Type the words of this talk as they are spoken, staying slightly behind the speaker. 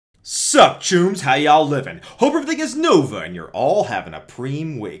Sup, chooms, how y'all living? Hope everything is Nova and you're all having a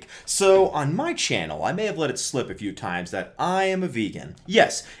preem week. So, on my channel, I may have let it slip a few times that I am a vegan.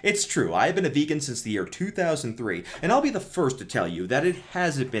 Yes, it's true, I have been a vegan since the year 2003, and I'll be the first to tell you that it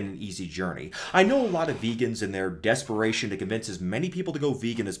hasn't been an easy journey. I know a lot of vegans, in their desperation to convince as many people to go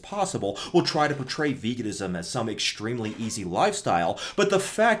vegan as possible, will try to portray veganism as some extremely easy lifestyle, but the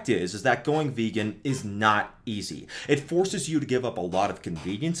fact is that going vegan is not easy. It forces you to give up a lot of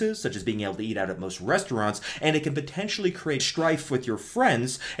conveniences, such as being able to eat out at most restaurants, and it can potentially create strife with your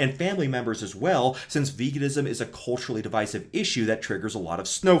friends and family members as well, since veganism is a culturally divisive issue that triggers a lot of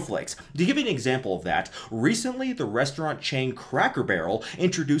snowflakes. To give you an example of that, recently the restaurant chain Cracker Barrel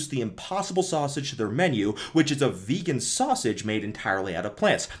introduced the Impossible sausage to their menu, which is a vegan sausage made entirely out of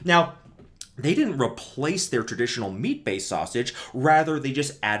plants. Now, they didn't replace their traditional meat-based sausage, rather they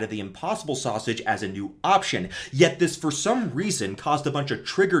just added the Impossible sausage as a new option. Yet this, for some reason, caused a bunch of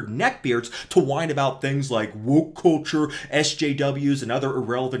triggered neckbeards to whine about things like woke culture, SJWs, and other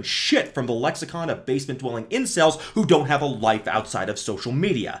irrelevant shit from the lexicon of basement-dwelling incels who don't have a life outside of social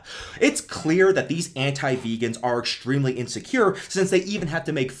media. It's clear that these anti-vegans are extremely insecure, since they even have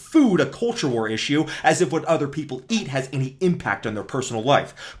to make food a culture war issue, as if what other people eat has any impact on their personal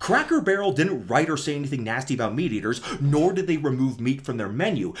life. Cracker Barrel didn't write or say anything nasty about meat eaters, nor did they remove meat from their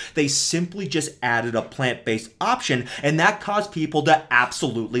menu. They simply just added a plant-based option, and that caused people to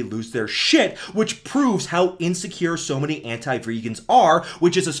absolutely lose their shit, which proves how insecure so many anti-vegans are,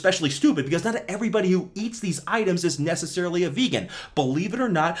 which is especially stupid because not everybody who eats these items is necessarily a vegan. Believe it or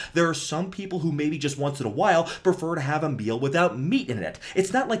not, there are some people who maybe just once in a while prefer to have a meal without meat in it.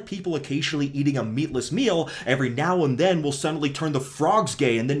 It's not like people occasionally eating a meatless meal every now and then will suddenly turn the frogs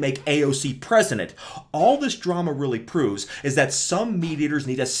gay and then make AOC president. All this drama really proves is that some meat eaters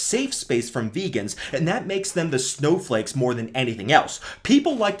need a safe space from vegans, and that makes them the snowflakes more than anything else.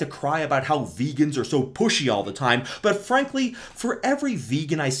 People like to cry about how vegans are so pushy all the time, but frankly, for every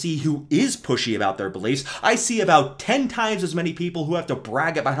vegan I see who is pushy about their beliefs, I see about 10 times as many people who have to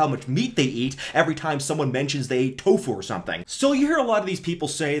brag about how much meat they eat every time someone mentions they ate tofu or something. So you hear a lot of these people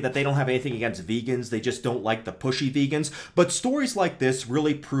say that they don't have anything against vegans, they just don't like the pushy vegans, but stories like this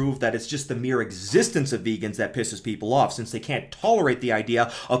really prove that it's just the mere existence of vegans that pisses people off, since they can't tolerate the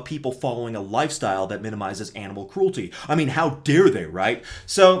idea of people following a lifestyle that minimizes animal cruelty. I mean, how dare they, right?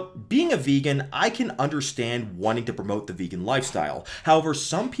 So, being a vegan, I can understand wanting to promote the vegan lifestyle. However,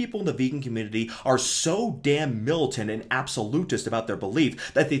 some people in the vegan community are so damn militant and absolutist about their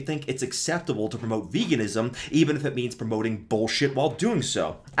belief that they think it's acceptable to promote veganism, even if it means promoting bullshit while doing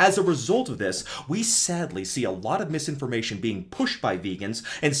so. As a result of this, we sadly see a lot of misinformation being pushed by vegans,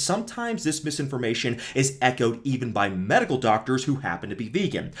 and sometimes this misinformation is echoed even by medical doctors who happen to be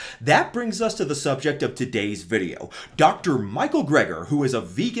vegan. That brings us to the subject of today's video. Dr. Michael Greger, who is a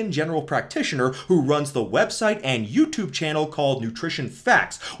vegan general practitioner who runs the website and YouTube channel called Nutrition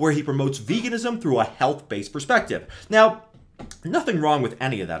Facts, where he promotes veganism through a health-based perspective. Now, nothing wrong with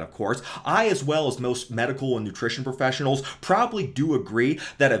any of that, of course. I, as well as most medical and nutrition professionals, probably do agree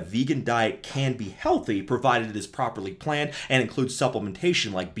that a vegan diet can be healthy, provided it is properly planned and includes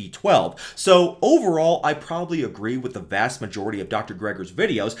supplementation like B12. So overall, I probably agree with the vast majority of Dr. Greger's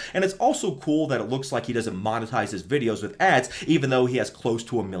videos, and it's also cool that it looks like he doesn't monetize his videos with ads, even though he has close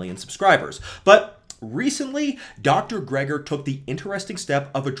to 1 million subscribers. But recently, Dr. Greger took the interesting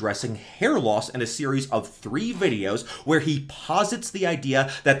step of addressing hair loss in a series of 3 videos where he posits the idea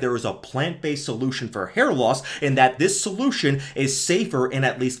that there is a plant-based solution for hair loss and that this solution is safer and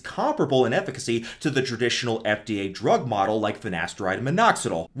at least comparable in efficacy to the traditional FDA drug model like finasteride and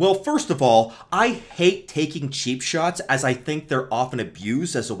minoxidil. Well, first of all, I hate taking cheap shots, as I think they're often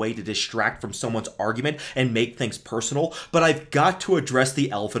abused as a way to distract from someone's argument and make things personal, but I've got to address the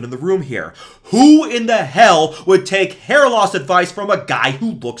elephant in the room here. Who in the hell would take hair loss advice from a guy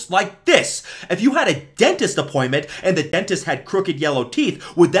who looks like this? If you had a dentist appointment and the dentist had crooked yellow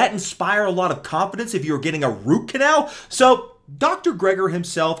teeth, would that inspire a lot of confidence if you were getting a root canal? So, Dr. Greger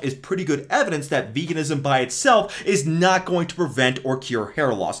himself is pretty good evidence that veganism by itself is not going to prevent or cure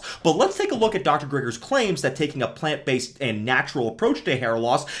hair loss. But let's take a look at Dr. Greger's claims that taking a plant-based and natural approach to hair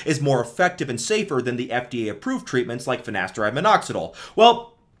loss is more effective and safer than the FDA-approved treatments like finasteride and minoxidil. Well,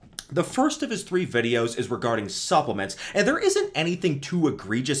 the first of his 3 videos is regarding supplements, and there isn't anything too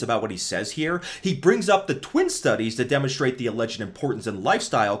egregious about what he says here. He brings up the twin studies to demonstrate the alleged importance in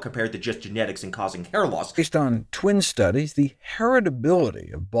lifestyle compared to just genetics and causing hair loss. Based on twin studies, the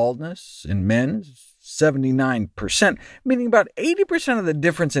heritability of baldness in men is 79%, meaning about 80% of the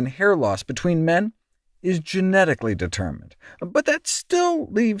difference in hair loss between men is genetically determined. But that still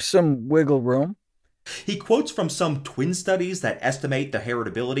leaves some wiggle room. He quotes from some twin studies that estimate the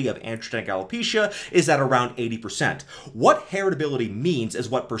heritability of androgenetic alopecia is at around 80%. What heritability means is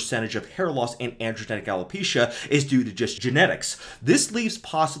what percentage of hair loss in androgenetic alopecia is due to just genetics. This leaves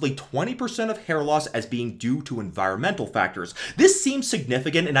possibly 20% of hair loss as being due to environmental factors. This seems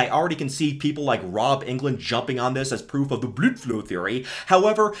significant, and I already can see people like Rob England jumping on this as proof of the blood flow theory.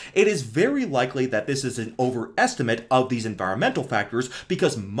 However, it is very likely that this is an overestimate of these environmental factors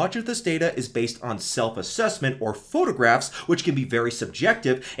because much of this data is based on self-assessment or photographs, which can be very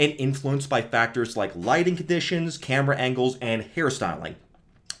subjective and influenced by factors like lighting conditions, camera angles, and hairstyling.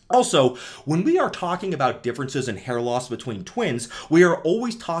 Also, when we are talking about differences in hair loss between twins, we are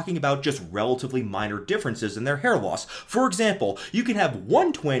always talking about just relatively minor differences in their hair loss. For example, you can have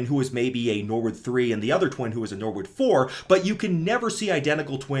one twin who is maybe a Norwood 3 and the other twin who is a Norwood 4, but you can never see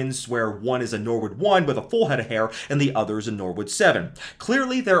identical twins where one is a Norwood 1 with a full head of hair and the other is a Norwood 7.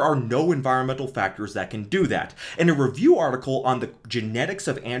 Clearly, there are no environmental factors that can do that. In a review article on the genetics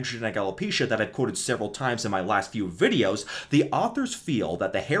of androgenetic alopecia that I've quoted several times in my last few videos, the authors feel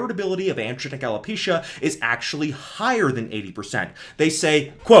that the heritability of androgenetic alopecia is actually higher than 80%. They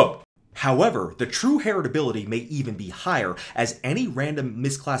say, quote, "However, the true heritability may even be higher as any random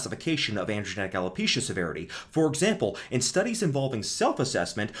misclassification of androgenetic alopecia severity, for example, in studies involving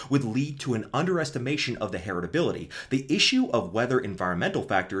self-assessment, would lead to an underestimation of the heritability. The issue of whether environmental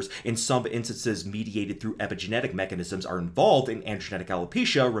factors, in some instances mediated through epigenetic mechanisms, are involved in androgenetic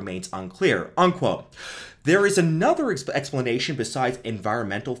alopecia remains unclear." Unquote. There is another explanation besides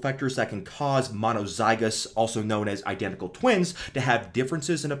environmental factors that can cause monozygous, also known as identical twins, to have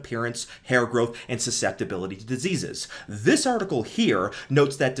differences in appearance, hair growth, and susceptibility to diseases. This article here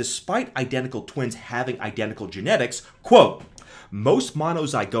notes that despite identical twins having identical genetics, quote, "Most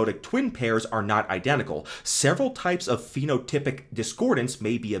monozygotic twin pairs are not identical. Several types of phenotypic discordance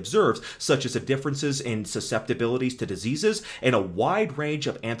may be observed, such as differences in susceptibilities to diseases and a wide range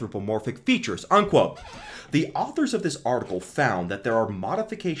of anthropomorphic features." Unquote. The authors of this article found that there are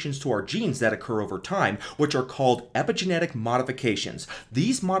modifications to our genes that occur over time, which are called epigenetic modifications.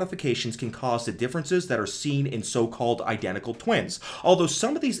 These modifications can cause the differences that are seen in so-called identical twins. Although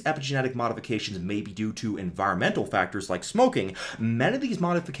some of these epigenetic modifications may be due to environmental factors like smoking, many of these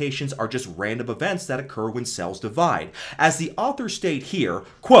modifications are just random events that occur when cells divide. As the authors state here,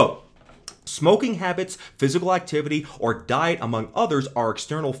 quote, "Smoking habits, physical activity, or diet, among others, are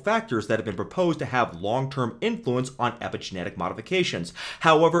external factors that have been proposed to have long-term influence on epigenetic modifications.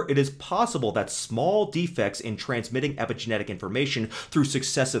 However, it is possible that small defects in transmitting epigenetic information through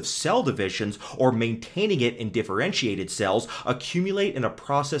successive cell divisions or maintaining it in differentiated cells accumulate in a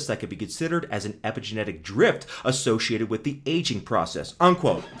process that could be considered as an epigenetic drift associated with the aging process."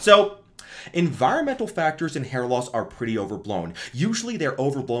 Unquote. So, environmental factors in hair loss are pretty overblown. Usually they're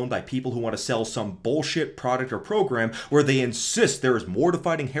overblown by people who want to sell some bullshit product or program where they insist there is more to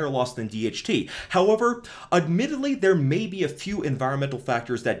fighting hair loss than DHT. However, admittedly, there may be a few environmental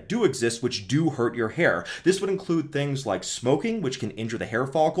factors that do exist which do hurt your hair. This would include things like smoking, which can injure the hair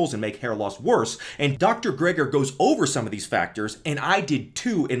follicles and make hair loss worse, and Dr. Greger goes over some of these factors, and I did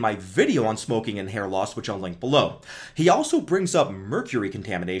too in my video on smoking and hair loss, which I'll link below. He also brings up mercury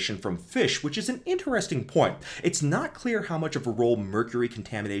contamination from fish, which is an interesting point. It's not clear how much of a role mercury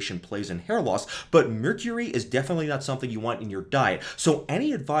contamination plays in hair loss, but mercury is definitely not something you want in your diet. So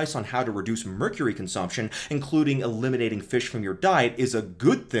any advice on how to reduce mercury consumption, including eliminating fish from your diet, is a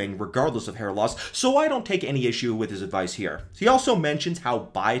good thing regardless of hair loss, so I don't take any issue with his advice here. He also mentions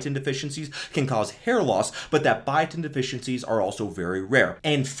how biotin deficiencies can cause hair loss, but that biotin deficiencies are also very rare.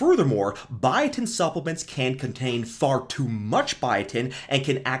 And furthermore, biotin supplements can contain far too much biotin and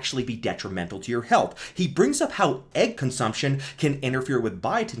can actually be detrimental to your health. He brings up how egg consumption can interfere with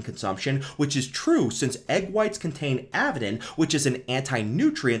biotin consumption, which is true since egg whites contain avidin, which is an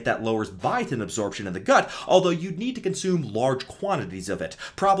anti-nutrient that lowers biotin absorption in the gut, although you'd need to consume large quantities of it,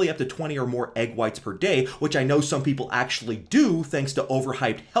 probably up to 20 or more egg whites per day, which I know some people actually do thanks to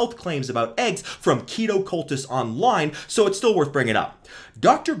overhyped health claims about eggs from keto cultists online, so it's still worth bringing up.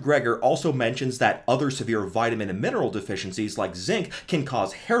 Dr. Greger also mentions that other severe vitamin and mineral deficiencies like zinc can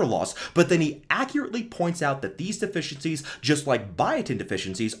cause hair loss, but then he accurately points out that these deficiencies, just like biotin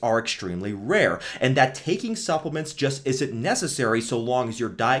deficiencies, are extremely rare, and that taking supplements just isn't necessary so long as your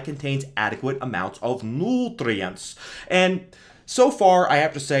diet contains adequate amounts of nutrients. And So far, I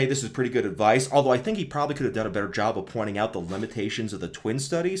have to say this is pretty good advice, although I think he probably could have done a better job of pointing out the limitations of the twin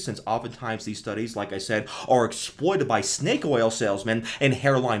studies, since oftentimes these studies, like I said, are exploited by snake oil salesmen and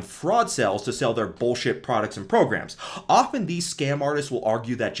hairline fraud cells to sell their bullshit products and programs. Often these scam artists will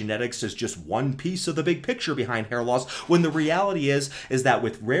argue that genetics is just one piece of the big picture behind hair loss, when the reality is that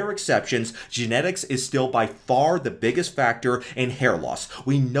with rare exceptions, genetics is still by far the biggest factor in hair loss.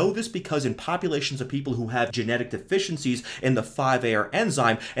 We know this because in populations of people who have genetic deficiencies in the 5-AR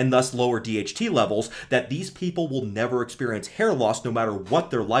enzyme and thus lower DHT levels, that these people will never experience hair loss no matter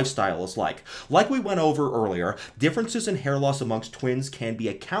what their lifestyle is like. Like we went over earlier, differences in hair loss amongst twins can be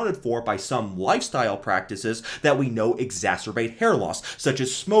accounted for by some lifestyle practices that we know exacerbate hair loss, such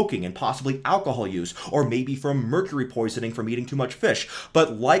as smoking and possibly alcohol use, or maybe from mercury poisoning from eating too much fish.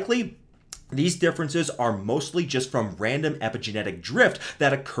 But likely, these differences are mostly just from random epigenetic drift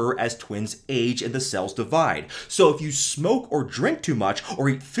that occur as twins age and the cells divide. So if you smoke or drink too much or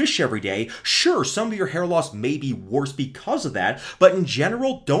eat fish every day, sure, some of your hair loss may be worse because of that, but in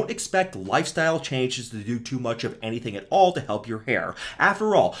general, don't expect lifestyle changes to do too much of anything at all to help your hair.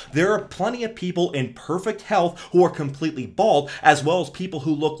 After all, there are plenty of people in perfect health who are completely bald, as well as people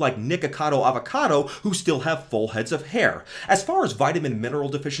who look like Nikocado Avocado who still have full heads of hair. As far as vitamin and mineral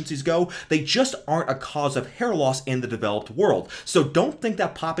deficiencies go, they just aren't a cause of hair loss in the developed world. So don't think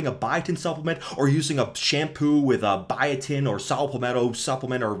that popping a biotin supplement or using a shampoo with a biotin or saw palmetto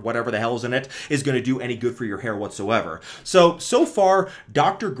supplement or whatever the hell is in it is going to do any good for your hair whatsoever. So far,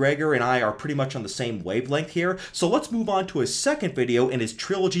 Dr. Greger and I are pretty much on the same wavelength here. So let's move on to his second video in his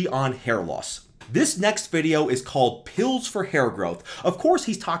trilogy on hair loss. This next video is called Pills for Hair Growth. Of course,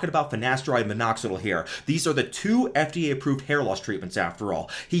 he's talking about finasteride and minoxidil here. These are the two FDA-approved hair loss treatments after all.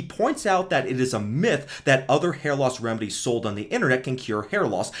 He points out that it is a myth that other hair loss remedies sold on the internet can cure hair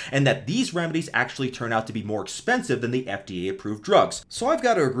loss, and that these remedies actually turn out to be more expensive than the FDA-approved drugs. So I've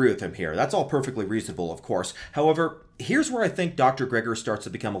got to agree with him here. That's all perfectly reasonable, of course. However, here's where I think Dr. Greger starts to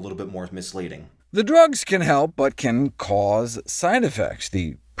become a little bit more misleading. The drugs can help, but can cause side effects.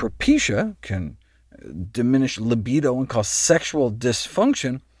 The Propecia can diminish libido and cause sexual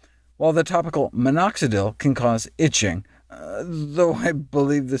dysfunction, while the topical minoxidil can cause itching, though I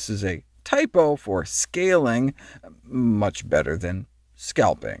believe this is a typo, for scaling much better than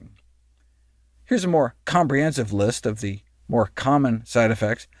scalping. Here's a more comprehensive list of the more common side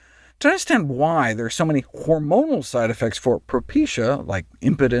effects. To understand why there are so many hormonal side effects for Propecia, like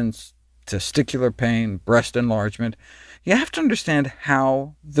impotence, testicular pain, breast enlargement, you have to understand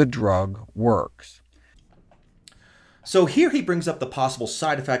how the drug works. So here he brings up the possible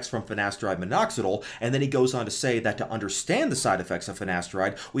side effects from finasteride minoxidil, and then he goes on to say that to understand the side effects of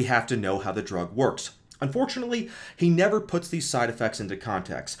finasteride, we have to know how the drug works. Unfortunately, he never puts these side effects into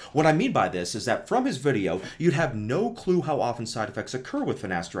context. What I mean by this is that from his video, you'd have no clue how often side effects occur with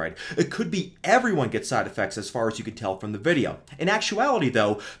finasteride. It could be everyone gets side effects as far as you can tell from the video. In actuality,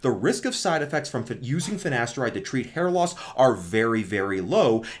 though, the risk of side effects from using finasteride to treat hair loss are very, very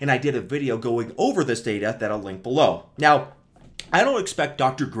low, and I did a video going over this data that I'll link below. Now, I don't expect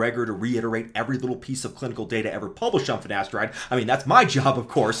Dr. Greger to reiterate every little piece of clinical data ever published on finasteride. I mean, that's my job, of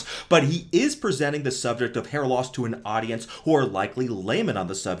course, but he is presenting the subject of hair loss to an audience who are likely laymen on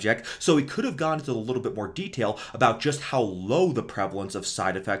the subject, so he could have gone into a little bit more detail about just how low the prevalence of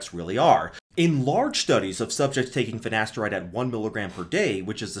side effects really are. In large studies of subjects taking finasteride at 1 mg per day,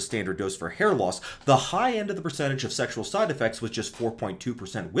 which is the standard dose for hair loss, the high end of the percentage of sexual side effects was just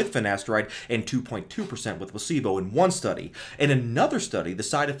 4.2% with finasteride and 2.2% with placebo in one study. In another study, the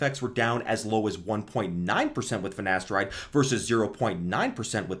side effects were down as low as 1.9% with finasteride versus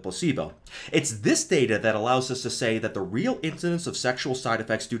 0.9% with placebo. It's this data that allows us to say that the real incidence of sexual side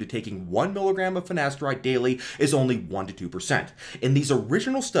effects due to taking 1 mg of finasteride daily is only 1 to 2%. In these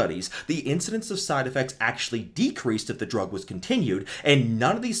original studies, the incidence of side effects actually decreased if the drug was continued, and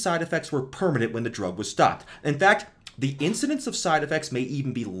none of these side effects were permanent when the drug was stopped. In fact, the incidence of side effects may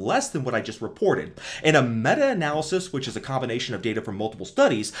even be less than what I just reported. In a meta-analysis, which is a combination of data from multiple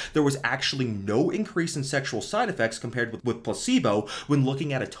studies, there was actually no increase in sexual side effects compared with placebo when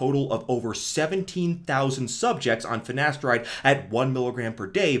looking at a total of over 17,000 subjects on finasteride at 1 mg per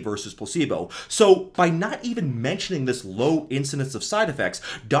day versus placebo. So by not even mentioning this low incidence of side effects,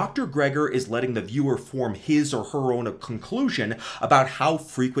 Dr. Greger is letting the viewer form his or her own conclusion about how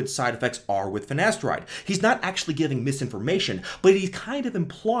frequent side effects are with finasteride. He's not actually giving peddling misinformation, but he's kind of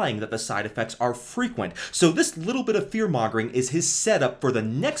implying that the side effects are frequent. So this little bit of fear-mongering is his setup for the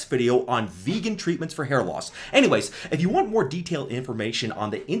next video on vegan treatments for hair loss. Anyways, if you want more detailed information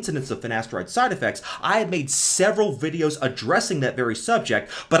on the incidence of finasteride side effects, I have made several videos addressing that very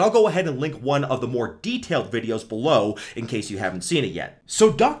subject, but I'll go ahead and link one of the more detailed videos below in case you haven't seen it yet.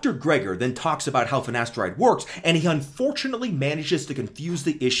 So Dr. Greger then talks about how finasteride works, and he unfortunately manages to confuse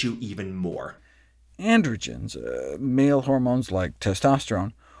the issue even more. Androgens, male hormones like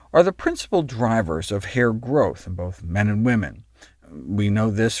testosterone, are the principal drivers of hair growth in both men and women. We know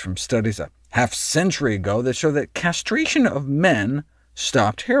this from studies a half-century ago that show that castration of men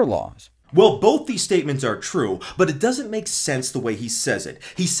stopped hair loss. Well, both these statements are true, but it doesn't make sense the way he says it.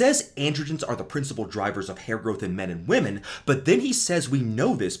 He says androgens are the principal drivers of hair growth in men and women, but then he says we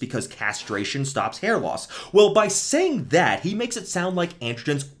know this because castration stops hair loss. Well, by saying that, he makes it sound like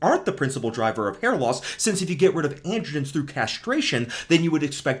androgens aren't the principal driver of hair loss, since if you get rid of androgens through castration, then you would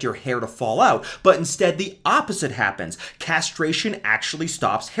expect your hair to fall out, but instead the opposite happens. Castration actually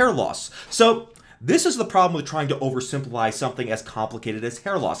stops hair loss. So this is the problem with trying to oversimplify something as complicated as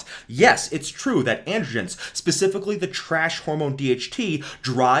hair loss. Yes, it's true that androgens, specifically the trash hormone DHT,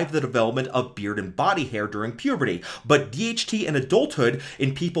 drive the development of beard and body hair during puberty, but DHT in adulthood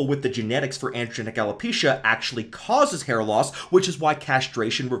in people with the genetics for androgenic alopecia actually causes hair loss, which is why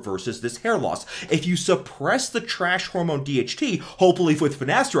castration reverses this hair loss. If you suppress the trash hormone DHT, hopefully with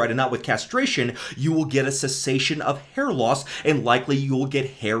finasteride and not with castration, you will get a cessation of hair loss, and likely you will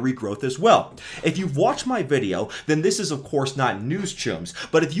get hair regrowth as well. If you've watched my video, then this is of course not news, chums,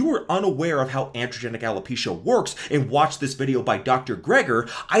 but if you were unaware of how androgenic alopecia works and watched this video by Dr.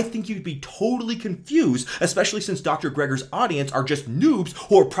 Greger, I think you'd be totally confused, especially since Dr. Greger's audience are just noobs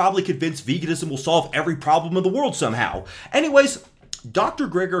who are probably convinced veganism will solve every problem in the world somehow. Anyways, Dr.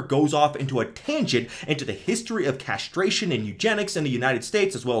 Greger goes off into a tangent into the history of castration and eugenics in the United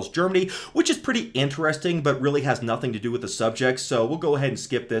States as well as Germany, which is pretty interesting but really has nothing to do with the subject, so we'll go ahead and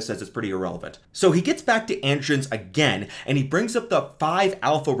skip this as it's pretty irrelevant. So he gets back to androgens again, and he brings up the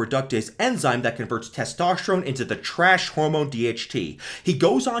 5-alpha reductase enzyme that converts testosterone into the trash hormone DHT. He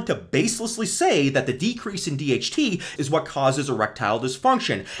goes on to baselessly say that the decrease in DHT is what causes erectile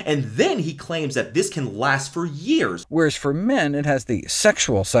dysfunction, and then he claims that this can last for years. Whereas for men, it has the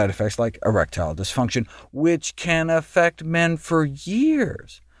sexual side effects like erectile dysfunction, which can affect men for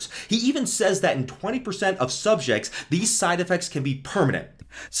years. He even says that in 20% of subjects, these side effects can be permanent.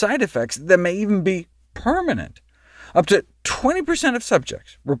 Side effects that may even be permanent. Up to 20% of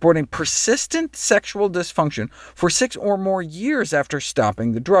subjects reporting persistent sexual dysfunction for 6 or more years after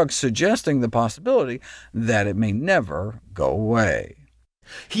stopping the drug, suggesting the possibility that it may never go away.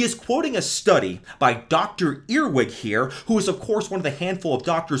 He is quoting a study by Dr. Earwig here, who is of course one of the handful of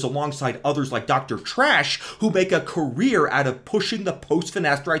doctors alongside others like Dr. Trash, who make a career out of pushing the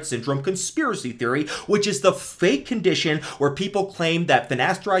post-finasteride syndrome conspiracy theory, which is the fake condition where people claim that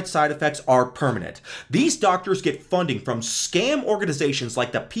finasteride side effects are permanent. These doctors get funding from scam organizations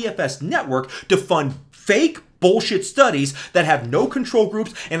like the PFS network to fund fake bullshit studies that have no control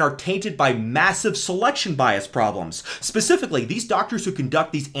groups and are tainted by massive selection bias problems. Specifically, these doctors who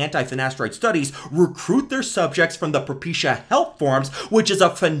conduct these anti-finasteride studies recruit their subjects from the Propecia Health Forums, which is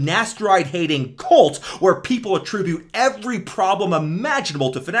a finasteride-hating cult where people attribute every problem imaginable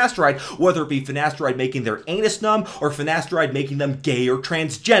to finasteride, whether it be finasteride making their anus numb or finasteride making them gay or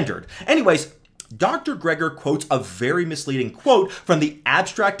transgendered. Anyways, Dr. Greger quotes a very misleading quote from the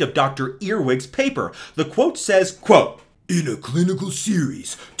abstract of Dr. Earwig's paper. The quote says, quote, "In a clinical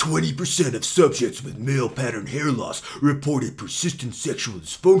series, 20% of subjects with male pattern hair loss reported persistent sexual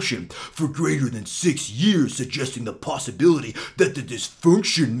dysfunction for greater than 6 years, suggesting the possibility that the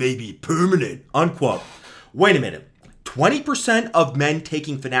dysfunction may be permanent." Unquote. Wait a minute. 20% of men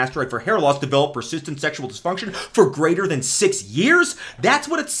taking finasteride for hair loss develop persistent sexual dysfunction for greater than 6 years? That's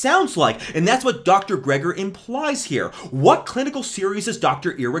what it sounds like, and that's what Dr. Greger implies here. What clinical series is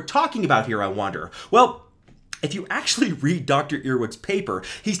Dr. Earwig talking about here, I wonder? Well, if you actually read Dr. Earwig's paper,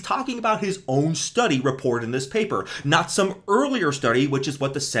 he's talking about his own study reported in this paper, not some earlier study, which is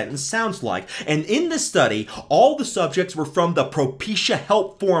what the sentence sounds like. And in this study, all the subjects were from the Propecia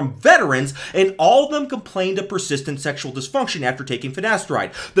Health Forum veterans, and all of them complained of persistent sexual dysfunction after taking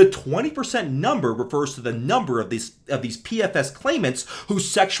finasteride. The 20% number refers to the number of these PFS claimants whose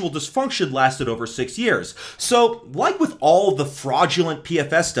sexual dysfunction lasted over 6 years. So, like with all the fraudulent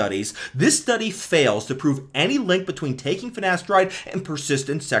PFS studies, this study fails to prove any link between taking finasteride and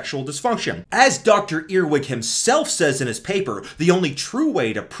persistent sexual dysfunction. As Dr. Earwig himself says in his paper, the only true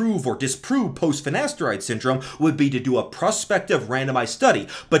way to prove or disprove post-finasteride syndrome would be to do a prospective randomized study,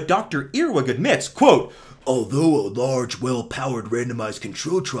 but Dr. Earwig admits, quote, Although a large, well-powered randomized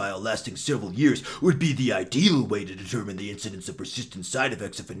control trial lasting several years would be the ideal way to determine the incidence of persistent side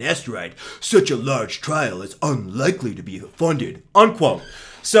effects of finasteride, such a large trial is unlikely to be funded. Unquote.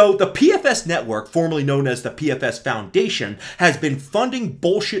 So the PFS network, formerly known as the PFS Foundation, has been funding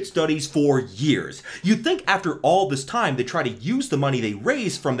bullshit studies for years. You'd think after all this time they try to use the money they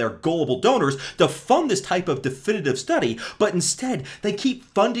raise from their gullible donors to fund this type of definitive study, but instead they keep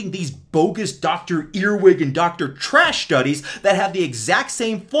funding these bogus Dr. Earwig and Dr. Trash studies that have the exact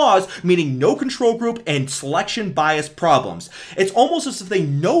same flaws, meaning no control group and selection bias problems. It's almost as if they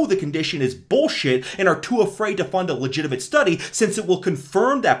know the condition is bullshit and are too afraid to fund a legitimate study, since it will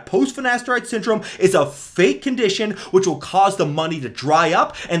confirm that post-finasteride syndrome is a fake condition which will cause the money to dry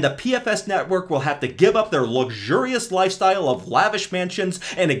up, and the PFS network will have to give up their luxurious lifestyle of lavish mansions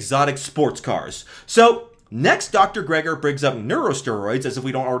and exotic sports cars. So next, Dr. Greger brings up neurosteroids, as if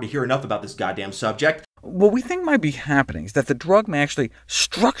we don't already hear enough about this goddamn subject. What we think might be happening is that the drug may actually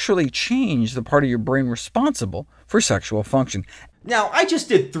structurally change the part of your brain responsible for sexual function. Now, I just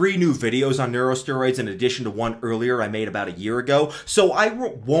did 3 new videos on neurosteroids in addition to one earlier I made about a year ago, so I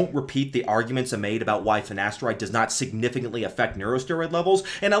won't repeat the arguments I made about why finasteride does not significantly affect neurosteroid levels,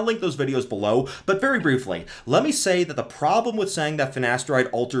 and I'll link those videos below. But very briefly, let me say that the problem with saying that finasteride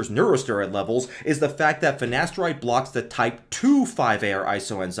alters neurosteroid levels is the fact that finasteride blocks the type 2 5-AR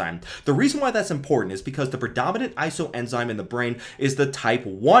isoenzyme. The reason why that's important is because the predominant isoenzyme in the brain is the type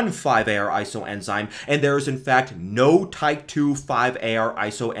 1 5-AR isoenzyme, and there is in fact no type 2 5-AR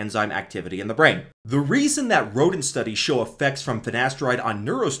isoenzyme activity in the brain. The reason that rodent studies show effects from finasteride on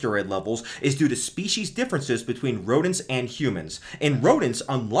neurosteroid levels is due to species differences between rodents and humans. In rodents,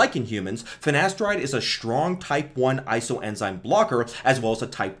 unlike in humans, finasteride is a strong type 1 isoenzyme blocker as well as a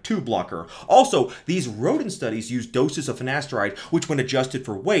type 2 blocker. Also, these rodent studies use doses of finasteride which, when adjusted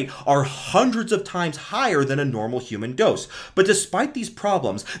for weight, are hundreds of times higher than a normal human dose. But despite these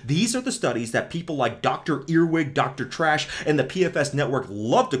problems, these are the studies that people like Dr. Earwig, Dr. Trash, and the PFS network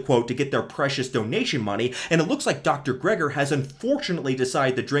love to quote to get their precious donation money, and it looks like Dr. Greger has unfortunately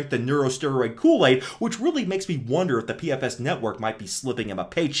decided to drink the neurosteroid Kool-Aid, which really makes me wonder if the PFS network might be slipping him a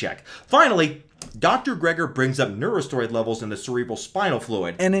paycheck. Finally, Dr. Greger brings up neurosteroid levels in the cerebral spinal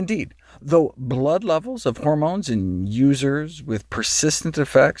fluid. And indeed, though blood levels of hormones in users with persistent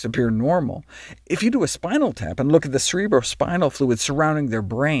effects appear normal, if you do a spinal tap and look at the cerebrospinal fluid surrounding their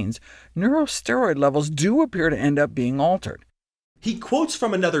brains, neurosteroid levels do appear to end up being altered. He quotes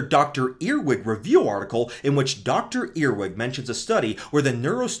from another Dr. Earwig review article in which Dr. Earwig mentions a study where the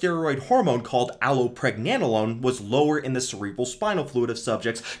neurosteroid hormone called allopregnanolone was lower in the cerebral spinal fluid of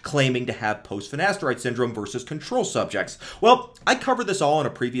subjects claiming to have post-finasteride syndrome versus control subjects. Well, I covered this all in a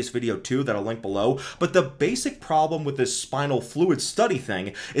previous video too that I'll link below, but the basic problem with this spinal fluid study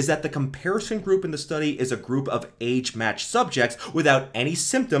thing is that the comparison group in the study is a group of age-matched subjects without any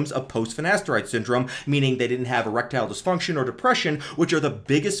symptoms of post-finasteride syndrome, meaning they didn't have erectile dysfunction or depression, which are the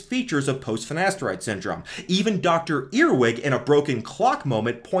biggest features of post-finasteride syndrome. Even Dr. Earwig, in a broken clock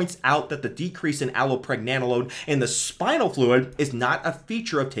moment, points out that the decrease in allopregnanolone in the spinal fluid is not a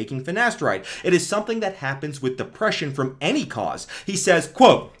feature of taking finasteride. It is something that happens with depression from any cause. He says,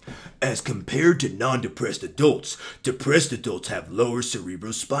 quote, "As compared to non-depressed adults, depressed adults have lower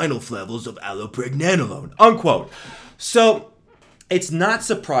cerebrospinal levels of allopregnanolone." Unquote. So, it's not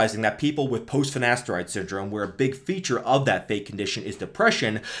surprising that people with post-finasteride syndrome, where a big feature of that fake condition is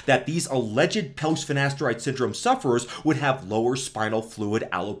depression, that these alleged post-finasteride syndrome sufferers would have lower spinal fluid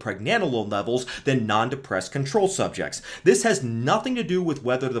allopregnanolone levels than non-depressed control subjects. This has nothing to do with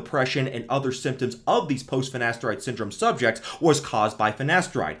whether depression and other symptoms of these post-finasteride syndrome subjects was caused by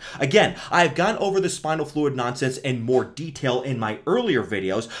finasteride. Again, I have gone over the spinal fluid nonsense in more detail in my earlier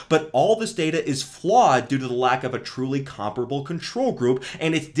videos, but all this data is flawed due to the lack of a truly comparable control group,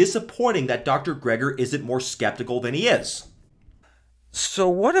 and it's disappointing that Dr. Greger isn't more skeptical than he is. So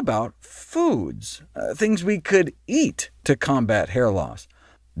what about foods? Things we could eat to combat hair loss?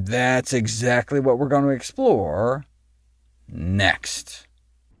 That's exactly what we're going to explore next.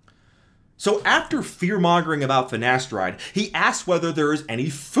 So after fear-mongering about finasteride, he asks whether there is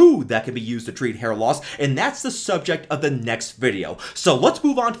any food that can be used to treat hair loss, and that's the subject of the next video. So let's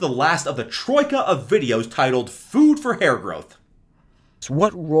move on to the last of the troika of videos titled Food for Hair Growth. So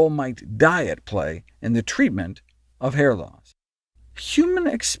what role might diet play in the treatment of hair loss? Human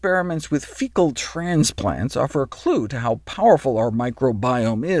experiments with fecal transplants offer a clue to how powerful our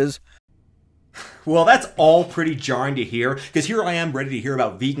microbiome is. Well, that's all pretty jarring to hear, because here I am ready to hear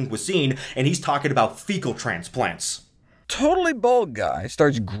about vegan cuisine, and he's talking about fecal transplants. Totally bald guy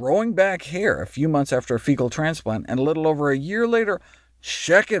starts growing back hair a few months after a fecal transplant, and a little over a year later,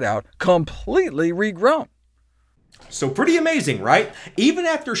 Check it out, completely regrown. So pretty amazing, right? Even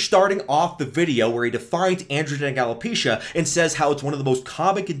after starting off the video where he defines androgenic alopecia and says how it's one of the most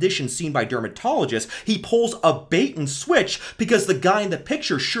common conditions seen by dermatologists, he pulls a bait and switch because the guy in the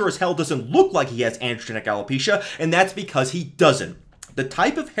picture sure as hell doesn't look like he has androgenic alopecia, and that's because he doesn't. The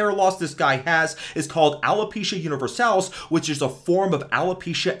type of hair loss this guy has is called alopecia universalis, which is a form of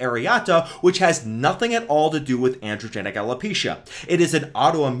alopecia areata, which has nothing at all to do with androgenic alopecia. It is an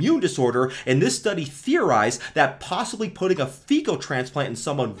autoimmune disorder, and this study theorized that possibly putting a fecal transplant in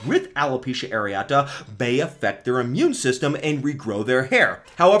someone with alopecia areata may affect their immune system and regrow their hair.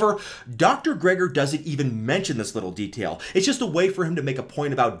 However, Dr. Greger doesn't even mention this little detail. It's just a way for him to make a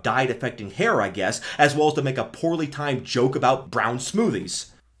point about diet affecting hair, I guess, as well as to make a poorly timed joke about brown smoothies.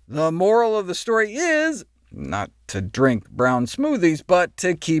 The moral of the story is not to drink brown smoothies, but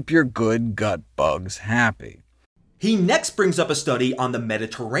to keep your good gut bugs happy. He next brings up a study on the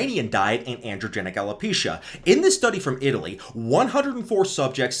Mediterranean diet and androgenic alopecia. In this study from Italy, 104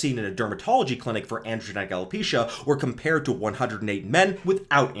 subjects seen in a dermatology clinic for androgenic alopecia were compared to 108 men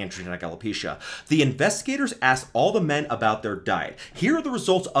without androgenic alopecia. The investigators asked all the men about their diet. Here are the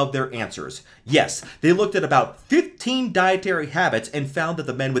results of their answers. Yes, they looked at about 15 dietary habits and found that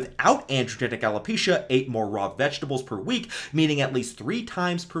the men without androgenic alopecia ate more raw vegetables per week, meaning at least 3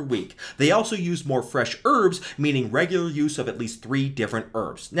 times per week. They also used more fresh herbs, meaning regular use of at least 3 different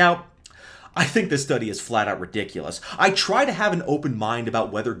herbs. Now, I think this study is flat out ridiculous. I try to have an open mind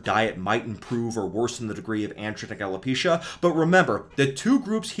about whether diet might improve or worsen the degree of androgenic alopecia, but remember, the 2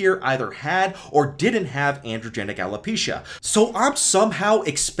 groups here either had or didn't have androgenic alopecia. So I'm somehow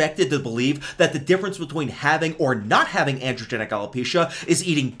expected to believe that the difference between having or not having androgenic alopecia is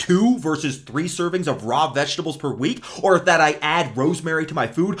eating 2 versus 3 servings of raw vegetables per week, or if that I add rosemary to my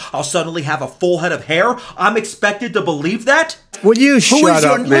food, I'll suddenly have a full head of hair. I'm expected to believe that? Will you shut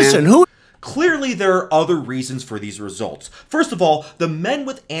up, man? Listen, who? Clearly, there are other reasons for these results. First of all, the men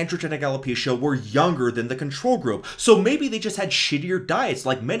with androgenic alopecia were younger than the control group, so maybe they just had shittier diets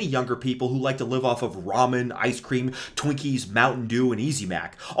like many younger people who like to live off of ramen, ice cream, Twinkies, Mountain Dew, and Easy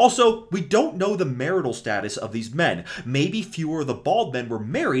Mac. Also, we don't know the marital status of these men. Maybe fewer of the bald men were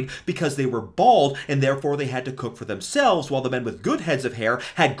married because they were bald and therefore they had to cook for themselves, while the men with good heads of hair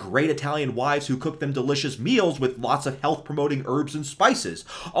had great Italian wives who cooked them delicious meals with lots of health-promoting herbs and spices.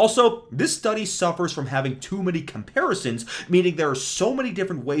 Also, this study suffers from having too many comparisons, meaning there are so many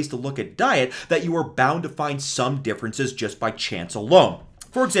different ways to look at diet that you are bound to find some differences just by chance alone.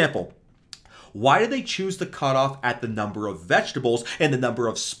 For example, why did they choose the cutoff at the number of vegetables and the number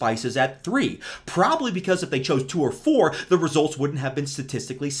of spices at 3? Probably because if they chose 2 or 4, the results wouldn't have been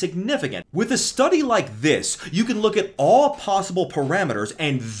statistically significant. With a study like this, you can look at all possible parameters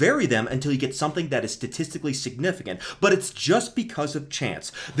and vary them until you get something that is statistically significant, but it's just because of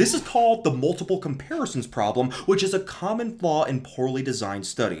chance. This is called the multiple comparisons problem, which is a common flaw in poorly designed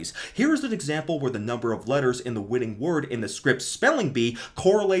studies. Here is an example where the number of letters in the winning word in the script spelling bee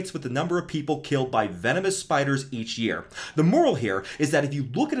correlates with the number of people killed by venomous spiders each year. The moral here is that if you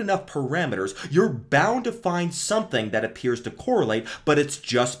look at enough parameters, you're bound to find something that appears to correlate, but it's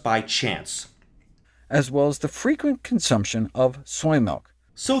just by chance. As well as the frequent consumption of soy milk.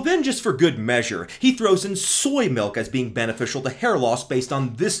 So then, just for good measure, he throws in soy milk as being beneficial to hair loss based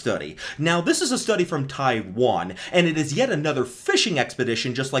on this study. Now, this is a study from Taiwan, and it is yet another fishing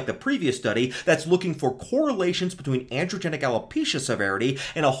expedition, just like the previous study, that's looking for correlations between androgenic alopecia severity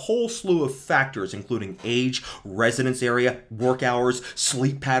and a whole slew of factors, including age, residence area, work hours,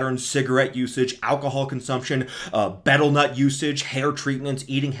 sleep patterns, cigarette usage, alcohol consumption, betel nut usage, hair treatments,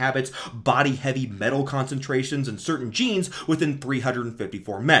 eating habits, body-heavy metal concentrations, and certain genes within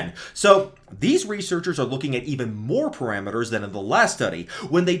 354 men. So these researchers are looking at even more parameters than in the last study.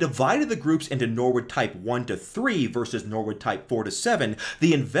 When they divided the groups into Norwood type 1 to 3 versus Norwood type 4 to 7,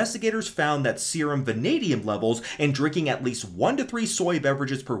 the investigators found that serum vanadium levels and drinking at least 1 to 3 soy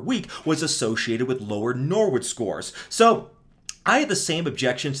beverages per week was associated with lower Norwood scores. So I had the same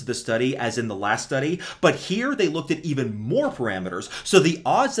objections to the study as in the last study, but here they looked at even more parameters, so the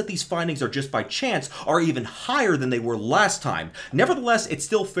odds that these findings are just by chance are even higher than they were last time. Nevertheless, it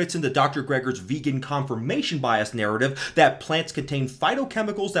still fits into Dr. Greger's vegan confirmation bias narrative that plants contain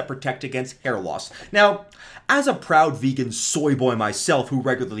phytochemicals that protect against hair loss. Now, as a proud vegan soy boy myself who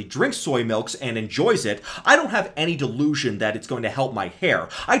regularly drinks soy milks and enjoys it, I don't have any delusion that it's going to help my hair.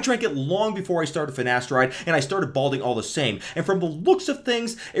 I drank it long before I started finasteride, and I started balding all the same, and from the looks of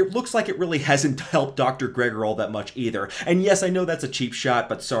things, it looks like it really hasn't helped Dr. Greger all that much either. And yes, I know that's a cheap shot,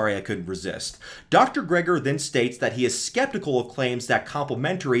 but sorry, I couldn't resist. Dr. Greger then states that he is skeptical of claims that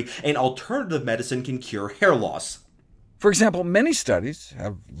complementary and alternative medicine can cure hair loss. For example, many studies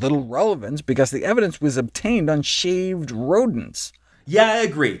have little relevance because the evidence was obtained on shaved rodents. Yeah, I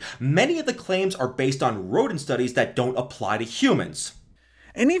agree. Many of the claims are based on rodent studies that don't apply to humans.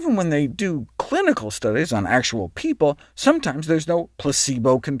 And even when they do clinical studies on actual people, sometimes there's no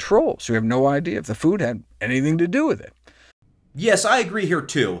placebo control, so we have no idea if the food had anything to do with it. Yes, I agree here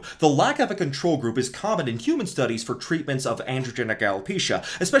too. The lack of a control group is common in human studies for treatments of androgenic alopecia,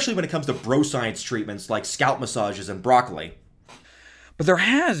 especially when it comes to bro science treatments like scalp massages and broccoli. But there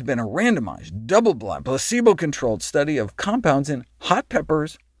has been a randomized, double-blind, placebo-controlled study of compounds in hot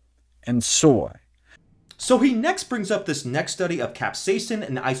peppers and soy. So he next brings up this next study of capsaicin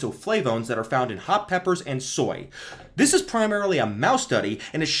and isoflavones that are found in hot peppers and soy. This is primarily a mouse study,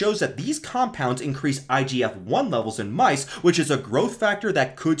 and it shows that these compounds increase IGF-1 levels in mice, which is a growth factor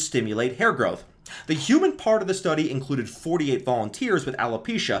that could stimulate hair growth. The human part of the study included 48 volunteers with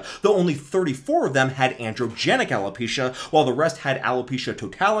alopecia, though only 34 of them had androgenic alopecia, while the rest had alopecia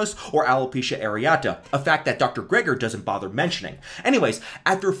totalis or alopecia areata, a fact that Dr. Greger doesn't bother mentioning. Anyways,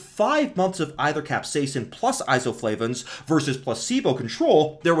 after 5 months of either capsaicin plus isoflavones versus placebo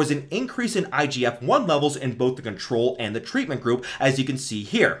control, there was an increase in IGF-1 levels in both the control and the treatment group, as you can see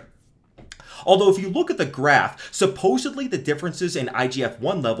here. Although if you look at the graph, supposedly the differences in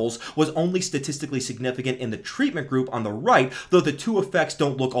IGF-1 levels was only statistically significant in the treatment group on the right, though the two effects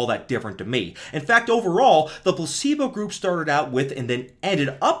don't look all that different to me. In fact, overall, the placebo group started out with and then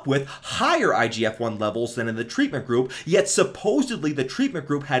ended up with higher IGF-1 levels than in the treatment group, yet supposedly the treatment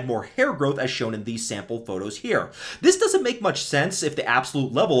group had more hair growth as shown in these sample photos here. This doesn't make much sense if the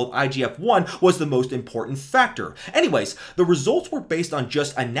absolute level of IGF-1 was the most important factor. Anyways, the results were based on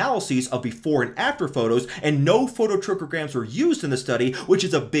just analyses of before and after photos, and no phototrichograms were used in the study, which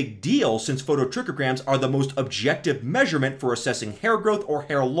is a big deal since phototrichograms are the most objective measurement for assessing hair growth or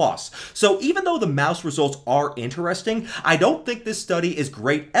hair loss. So even though the mouse results are interesting, I don't think this study is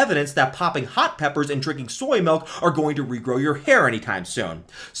great evidence that popping hot peppers and drinking soy milk are going to regrow your hair anytime soon.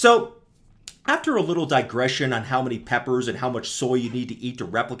 So after a little digression on how many peppers and how much soy you need to eat to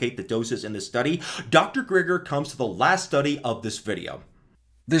replicate the doses in this study, Dr. Greger comes to the last study of this video.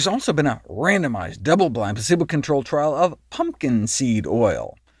 There's also been a randomized, double-blind, placebo-controlled trial of pumpkin seed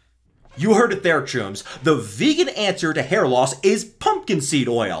oil. You heard it there, chums. The vegan answer to hair loss is pumpkin seed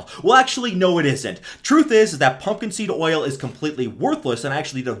oil. Well, actually, no it isn't. Truth is that pumpkin seed oil is completely worthless, and I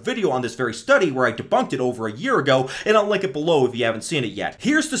actually did a video on this very study where I debunked it over a year ago, and I'll link it below if you haven't seen it yet.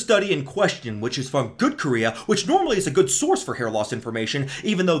 Here's the study in question, which is from Good Korea, which normally is a good source for hair loss information,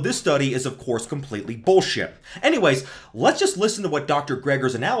 even though this study is of course completely bullshit. Anyways, let's just listen to what Dr.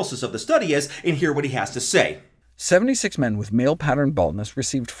 Greger's analysis of the study is and hear what he has to say. 76 men with male pattern baldness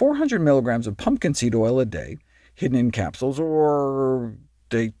received 400 milligrams of pumpkin seed oil a day, hidden in capsules, or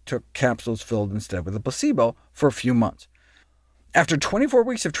they took capsules filled instead with a placebo for a few months. After 24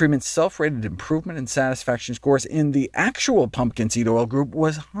 weeks of treatment, self-rated improvement in satisfaction scores in the actual pumpkin seed oil group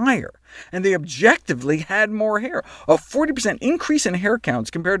was higher, and they objectively had more hair, a 40% increase in hair counts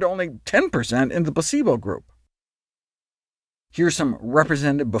compared to only 10% in the placebo group. Here's some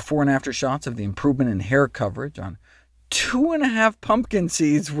representative before and after shots of the improvement in hair coverage on 2.5 pumpkin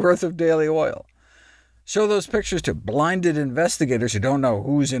seeds worth of daily oil. Show those pictures to blinded investigators who don't know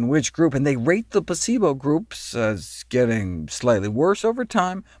who's in which group, and they rate the placebo groups as getting slightly worse over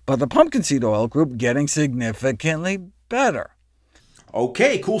time, but the pumpkin seed oil group getting significantly better.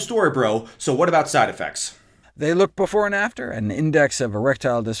 Okay, cool story, bro. So what about side effects? They looked before and after an index of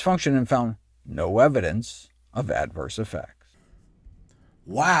erectile dysfunction and found no evidence of adverse effects.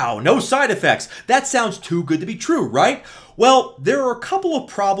 Wow, no side effects. That sounds too good to be true, right? Well, there are a couple of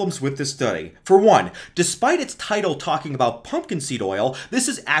problems with this study. For one, despite its title talking about pumpkin seed oil, this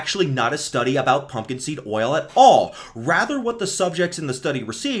is actually not a study about pumpkin seed oil at all. Rather, what the subjects in the study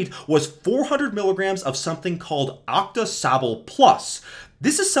received was 400 milligrams of something called Octasabal Plus.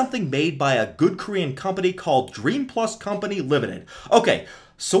 This is something made by a good Korean company called Dream Plus Company Limited. Okay,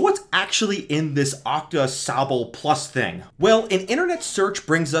 so what's actually in this Octasabal Plus thing? Well, an internet search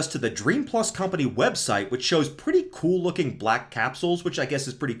brings us to the Dream Plus Company website, which shows pretty cool-looking black capsules, which I guess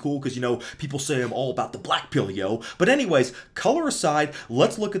is pretty cool because, you know, people say I'm all about the black pill, yo. But anyways, color aside,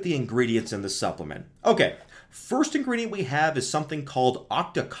 let's look at the ingredients in the supplement. Okay. First ingredient we have is something called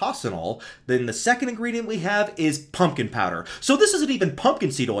octacosanol. Then the second ingredient we have is pumpkin powder. So this isn't even pumpkin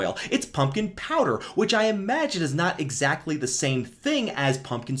seed oil, it's pumpkin powder, which I imagine is not exactly the same thing as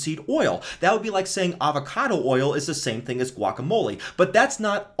pumpkin seed oil. That would be like saying avocado oil is the same thing as guacamole, but that's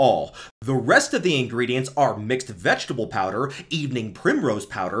not all. The rest of the ingredients are mixed vegetable powder, evening primrose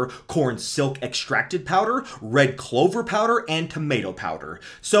powder, corn silk extracted powder, red clover powder, and tomato powder.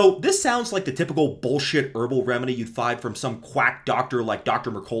 So this sounds like the typical bullshit herbal miracle remedy you'd find from some quack doctor like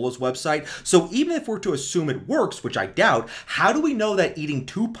Dr. Mercola's website. So even if we're to assume it works, which I doubt, how do we know that eating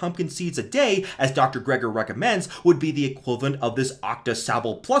 2 pumpkin seeds a day, as Dr. Greger recommends, would be the equivalent of this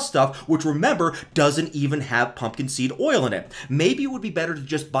Octasabal Plus stuff, which remember, doesn't even have pumpkin seed oil in it? Maybe it would be better to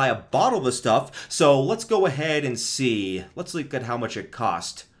just buy a bottle of the stuff. So let's go ahead and see. Let's look at how much it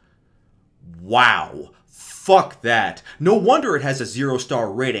cost. Wow. Fuck that. No wonder it has a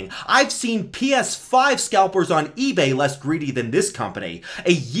 0-star rating. I've seen PS5 scalpers on eBay less greedy than this company.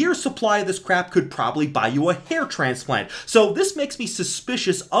 A year's supply of this crap could probably buy you a hair transplant. So this makes me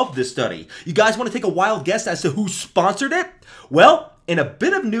suspicious of this study. You guys want to take a wild guess as to who sponsored it? Well, in a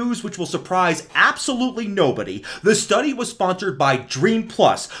bit of news which will surprise absolutely nobody, the study was sponsored by Dream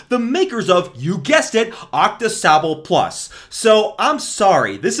Plus, the makers of, you guessed it, Octasabal Plus. So I'm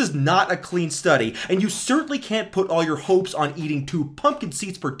sorry, this is not a clean study, and you certainly can't put all your hopes on eating 2 pumpkin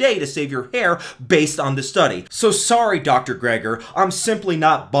seeds per day to save your hair based on this study. So sorry, Dr. Greger, I'm simply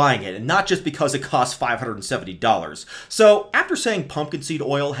not buying it, and not just because it costs $570. So after saying pumpkin seed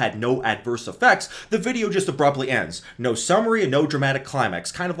oil had no adverse effects, the video just abruptly ends. No summary and no dramatic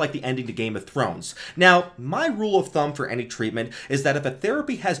climax, kind of like the ending to Game of Thrones. Now, my rule of thumb for any treatment is that if a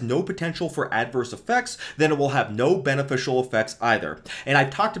therapy has no potential for adverse effects, then it will have no beneficial effects either. And I've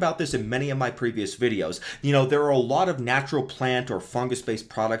talked about this in many of my previous videos. You know, there are a lot of natural plant or fungus-based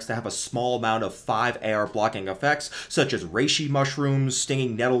products that have a small amount of 5-AR blocking effects, such as reishi mushrooms,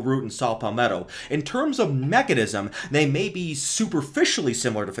 stinging nettle root, and saw palmetto. In terms of mechanism, they may be superficially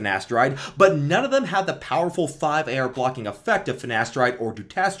similar to finasteride, but none of them have the powerful 5-AR blocking effect of finasteride or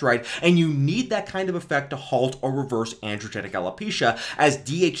dutasteride, and you need that kind of effect to halt or reverse androgenic alopecia, as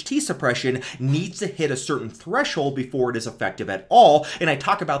DHT suppression needs to hit a certain threshold before it is effective at all, and I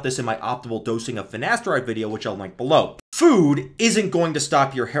talk about this in my optimal dosing of finasteride video, which I'll link below. Food isn't going to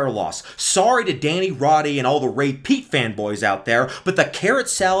stop your hair loss. Sorry to Danny Roddy and all the Ray Pete fanboys out there, but the carrot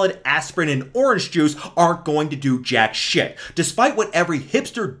salad, aspirin, and orange juice aren't going to do jack shit. Despite what every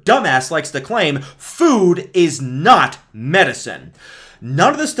hipster dumbass likes to claim, food is not medicine.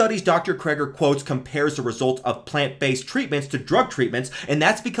 None of the studies Dr. Greger quotes compares the results of plant-based treatments to drug treatments, and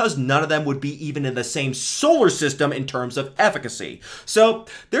that's because none of them would be even in the same solar system in terms of efficacy. So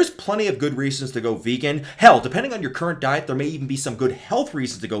there's plenty of good reasons to go vegan. Hell, depending on your current diet, there may even be some good health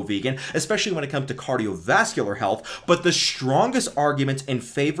reasons to go vegan, especially when it comes to cardiovascular health, but the strongest arguments in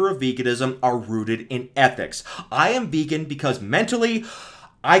favor of veganism are rooted in ethics. I am vegan because mentally,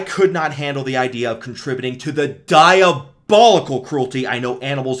 I could not handle the idea of contributing to the diabolical cruelty I know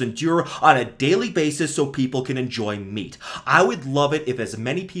animals endure on a daily basis so people can enjoy meat. I would love it if as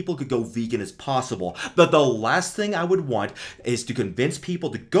many people could go vegan as possible, but the last thing I would want is to convince people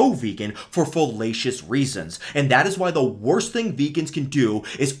to go vegan for fallacious reasons. And that is why the worst thing vegans can do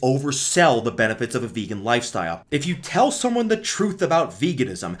is oversell the benefits of a vegan lifestyle. If you tell someone the truth about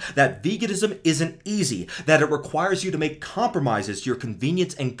veganism, that veganism isn't easy, that it requires you to make compromises to your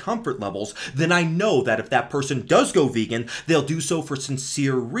convenience and comfort levels, then I know that if that person does go vegan, they'll do so for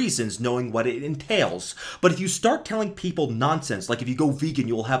sincere reasons, knowing what it entails. But if you start telling people nonsense, like if you go vegan,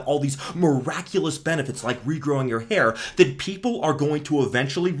 you will have all these miraculous benefits like regrowing your hair, then people are going to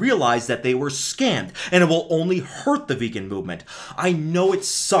eventually realize that they were scammed, and it will only hurt the vegan movement. I know it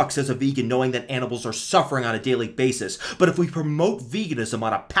sucks as a vegan knowing that animals are suffering on a daily basis, but if we promote veganism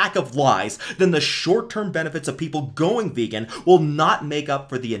on a pack of lies, then the short-term benefits of people going vegan will not make up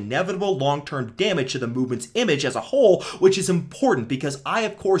for the inevitable long-term damage to the movement's image as a whole, which is important because I,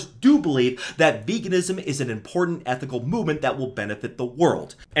 of course, do believe that veganism is an important ethical movement that will benefit the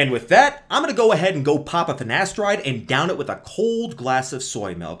world. And with that, I'm going to go ahead and go pop a finasteride and down it with a cold glass of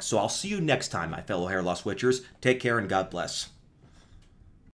soy milk. So I'll see you next time, my fellow hair loss witchers. Take care and God bless.